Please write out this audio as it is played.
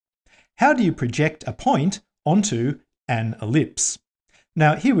how do you project a point onto an ellipse?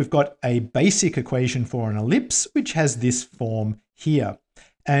 Now here we've got a basic equation for an ellipse, which has this form here.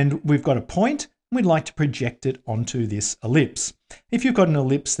 And we've got a point, and we'd like to project it onto this ellipse. If you've got an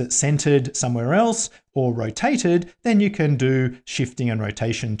ellipse that's centered somewhere else or rotated, then you can do shifting and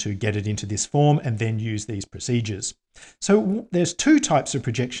rotation to get it into this form and then use these procedures. So there's two types of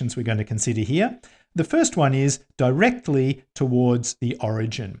projections we're going to consider here. The first one is directly towards the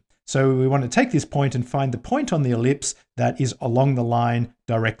origin. So we want to take this point and find the point on the ellipse that is along the line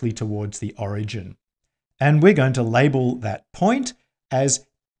directly towards the origin. And we're going to label that point as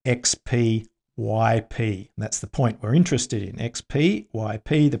XP, YP. That's the point we're interested in, XP,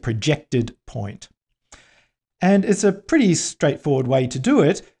 YP, the projected point. And it's a pretty straightforward way to do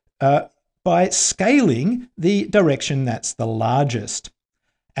it by scaling the direction that's the largest.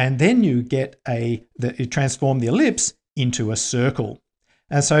 And then you get you transform the ellipse into a circle.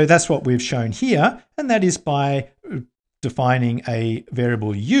 And so that's what we've shown here, and that is by defining a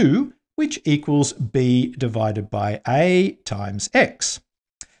variable u, which equals b divided by a times x.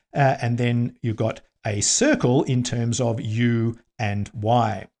 And then you've got a circle in terms of u and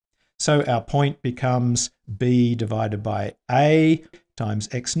y. So our point becomes b divided by a times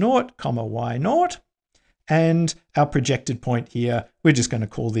x naught, comma y naught. And our projected point here, we're just going to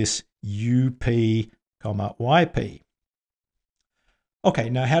call this up, comma yp.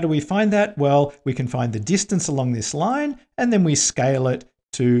 Okay, now how do we find that? Well, we can find the distance along this line, and then we scale it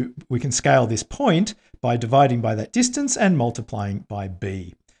we can scale this point by dividing by that distance and multiplying by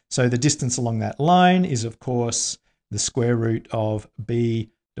b. So the distance along that line is, of course, the square root of b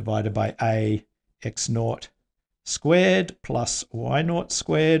divided by a x naught squared plus y naught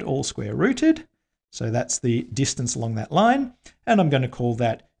squared, all square rooted. So that's the distance along that line, and I'm going to call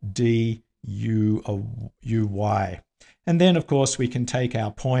that du uy. And then, of course, we can take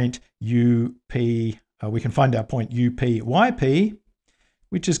our point up, we can find our point up yp,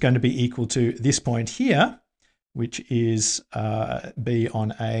 which is going to be equal to this point here, which is b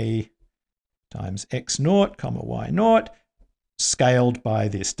on a times x naught, comma y naught, scaled by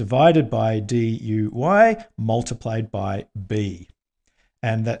this, divided by duy, multiplied by b.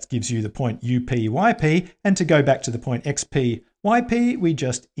 And that gives you the point up yp. And to go back to the point xp yp, we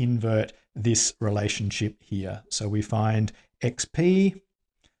just invert this relationship here. So we find xp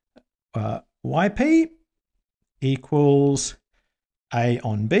yp equals a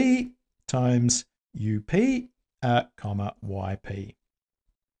on b times up, comma yp.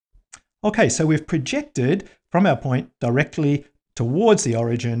 Okay, so we've projected from our point directly towards the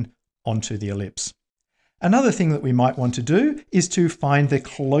origin onto the ellipse. Another thing that we might want to do is to find the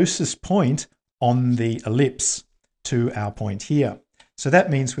closest point on the ellipse to our point here. So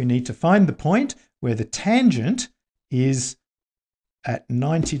that means we need to find the point where the tangent is at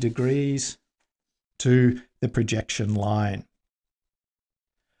 90 degrees to the projection line.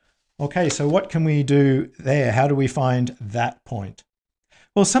 Okay, so what can we do there? How do we find that point?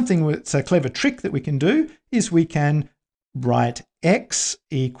 Well, it's a clever trick that we can do is we can write x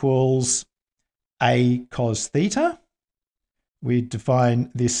equals a cos theta. We define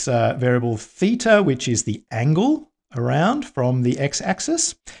this variable theta, which is the angle around from the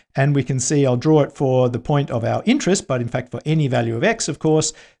x-axis. And we can see, I'll draw it for the point of our interest, but in fact for any value of x, of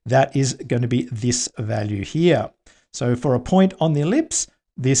course, that is going to be this value here. So for a point on the ellipse,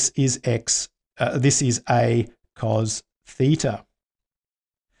 this is a cos theta.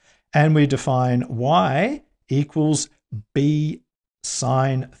 And we define y equals b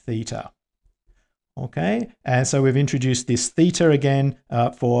sine theta. Okay, and so we've introduced this theta again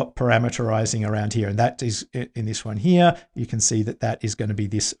for parameterizing around here. And that is in this one here, you can see that that is going to be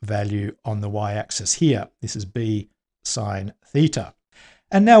this value on the y-axis here. This is b sine theta.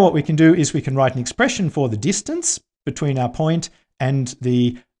 And now what we can do is we can write an expression for the distance between our point and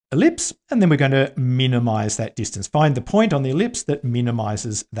the ellipse, and then we're going to minimize that distance. Find the point on the ellipse that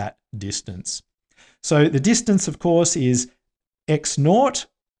minimizes that distance. So the distance, of course, is x naught,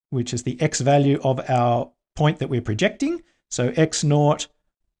 which is the x value of our point that we're projecting. So x naught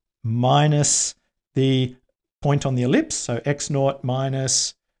minus the point on the ellipse. So x naught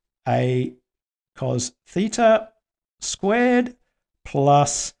minus a cos theta squared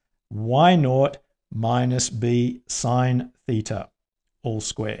plus y naught minus b sine theta all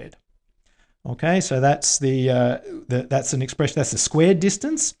squared. Okay, so that's that's an expression, that's the squared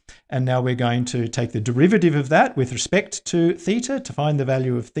distance. And now we're going to take the derivative of that with respect to theta to find the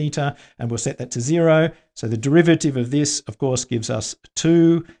value of theta, and we'll set that to 0. So the derivative of this, of course, gives us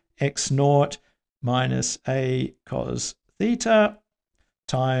 2x naught minus a cos theta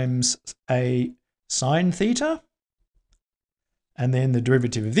times a sine theta. And then the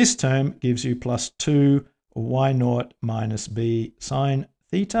derivative of this term gives you plus 2 y naught minus b sine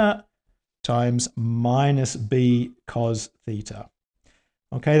theta times minus b cos theta.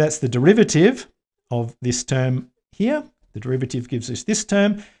 Okay, that's the derivative of this term here. The derivative gives us this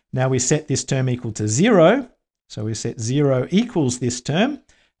term. Now we set this term equal to 0. So we set 0 equals this term,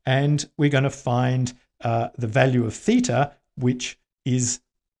 and we're going to find the value of theta, which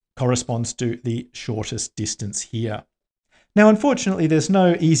corresponds to the shortest distance here. Now, unfortunately, there's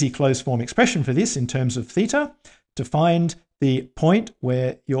no easy closed form expression for this in terms of theta to find the point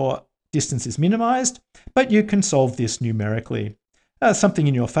where your distance is minimized, but you can solve this numerically. Something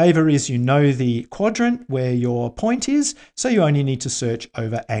in your favor is you know the quadrant where your point is, so you only need to search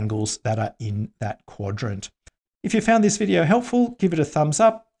over angles that are in that quadrant. If you found this video helpful, give it a thumbs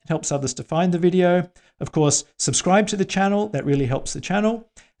up. It helps others to find the video. Of course, subscribe to the channel. That really helps the channel.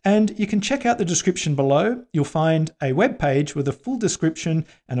 And you can check out the description below. You'll find a web page with a full description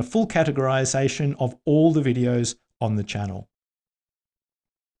and a full categorization of all the videos on the channel.